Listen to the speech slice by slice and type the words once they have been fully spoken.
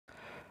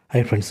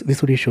Hi friends,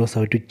 this video shows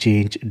how to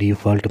change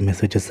default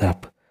messages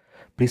app.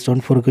 Please don't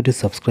forget to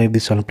subscribe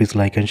this channel. Please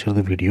like and share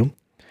the video.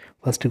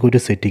 First go to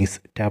settings,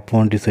 tap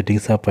on the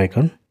settings app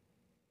icon.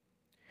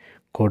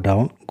 Go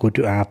down, go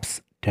to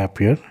apps, tap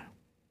here.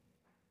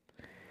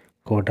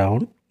 Go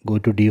down, go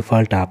to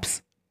default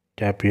apps,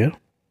 tap here.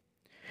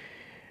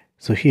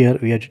 So here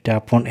we have to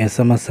tap on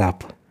SMS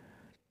app,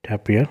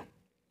 tap here.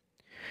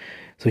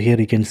 So here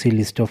you can see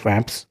list of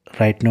apps.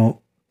 Right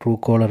now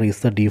Truecaller is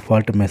the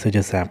default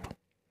messages app.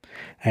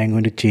 I am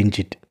going to change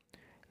it.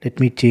 Let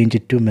me change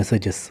it to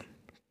messages.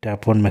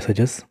 Tap on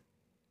messages.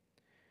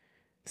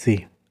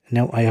 See,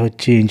 now I have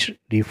changed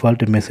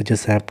default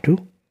messages app to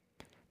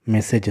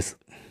messages.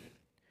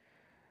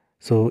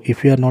 So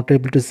if you are not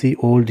able to see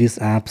all these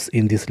apps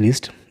in this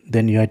list,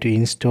 then you have to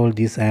install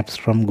these apps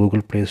from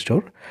Google Play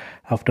Store.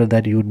 After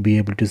that you would be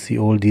able to see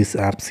all these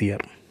apps here.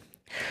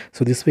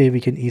 So this way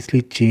we can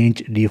easily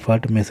change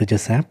default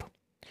messages app.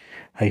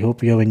 I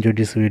hope you have enjoyed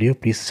this video.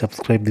 Please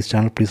subscribe this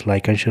channel. Please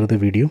like and share the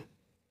video.